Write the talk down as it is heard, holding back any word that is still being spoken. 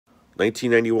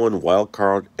1991 Wild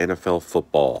Card NFL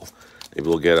Football. Maybe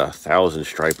we'll get a 1,000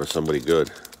 stripe or somebody good.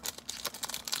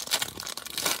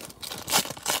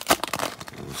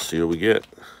 Let's see what we get.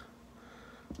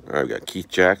 All right, we got Keith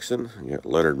Jackson. We got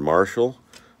Leonard Marshall.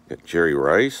 We got Jerry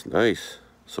Rice. Nice.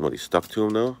 Somebody stuck to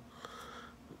him, though.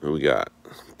 And we got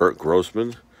Bert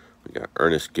Grossman. We got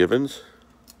Ernest Givens.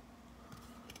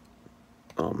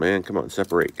 Oh, man, come on,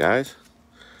 separate, guys.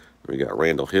 We got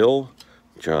Randall Hill,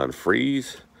 John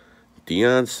Freeze,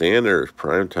 Deion Sanders,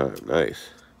 primetime,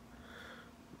 nice.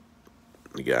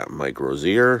 We got Mike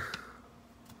Rozier.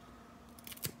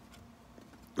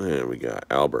 And we got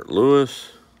Albert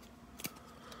Lewis.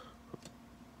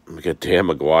 We got Dan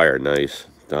McGuire, nice.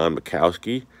 Don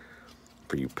Mikowski.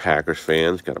 For you Packers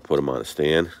fans, got to put him on a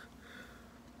stand.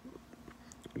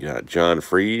 We got John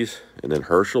Freeze, and then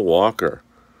Herschel Walker.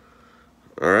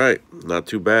 All right, not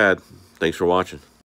too bad. Thanks for watching.